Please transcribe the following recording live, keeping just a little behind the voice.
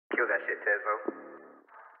Kill that shit, Tezo.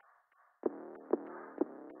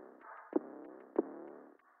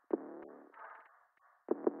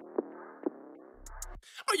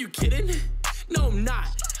 Are you kidding? No, I'm not.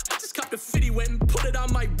 I just copped a 50, went and put it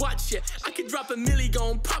on my watch, yeah. I could drop a milli,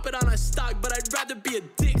 go and pop it on a stock, but I'd rather be a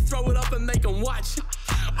dick, throw it up and make them watch.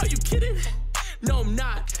 Are you kidding? No, I'm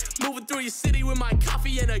not. Moving through your city with my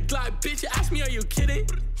coffee and a Glock, bitch. Ask me, are you kidding?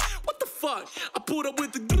 What the fuck? I pulled up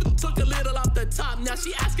with the took a little off the top. Now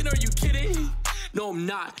she asking, are you kidding? No, I'm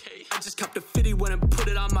not. I just copped a 50, went and put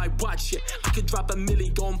it on my watch, yeah. I could drop a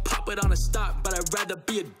milli, go and pop it on a stock, but I'd rather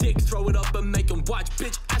be a dick, throw it up and make them watch.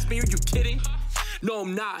 Bitch, ask me, are you kidding? No,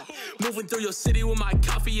 I'm not. Moving through your city with my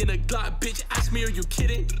coffee and a Glock, bitch. Ask me, are you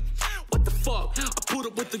kidding? What the fuck? I pulled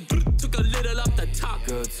up with the took a little off the top.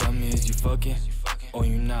 Girl, tell me, is you fucking? Or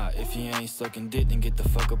you not? If you ain't sucking dick, then get the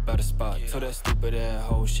fuck up out the spot. Tell that stupid ass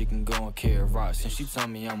hoe she can go and carry rocks. And she tell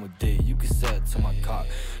me I'm with dick, you can say it to my cock.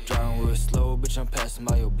 Driving real slow, bitch, I'm passing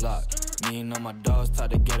by your block. Me and all my dogs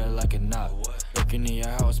tied together like a knot. Looking in your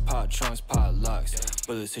house, pop trunks, pop locks.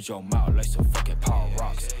 Bullets hit your mouth like some fucking power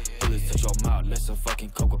rocks. Bullets hit your mouth like some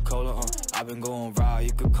fucking Coca-Cola, I've been going wild,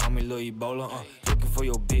 you could call me Lil Ebola, Looking for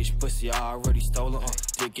your bitch, pussy, I already stole her,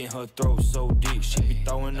 Dick in her throat so deep, she be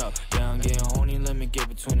throwing up. Yeah, I'm getting horny, let me get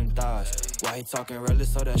between them thighs. Why he talking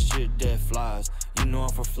reckless, so that shit dead flies. You know I'm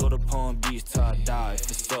from Florida, Palm Beach till I die. If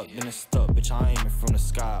it's stuck, then it's stuck, bitch, I ain't aiming from the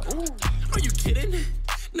sky. Ooh. Are you kidding?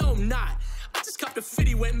 No, I'm not. I just copped a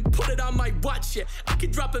 50, went and put it on my watch, yeah. I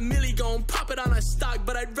could drop a milli, go and pop it on a stock,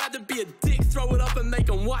 but I'd rather be a dick, throw it up and make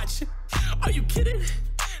them watch. Are you kidding?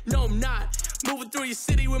 No, I'm not. Moving through your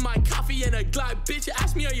city with my coffee and a Glock, bitch.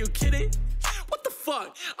 Ask me, are you kidding? What the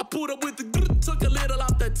fuck? I pulled up with the took a little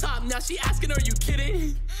off the top. Now she asking, are you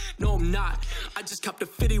kidding? No, I'm not. I just copped a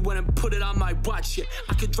 50, went and put it on my watch, yeah.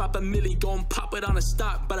 I could drop a milli, go and pop it on a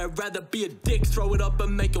stock, but I'd rather be a dick, throw it up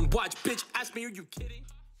and make them watch. Bitch, ask me, are you kidding?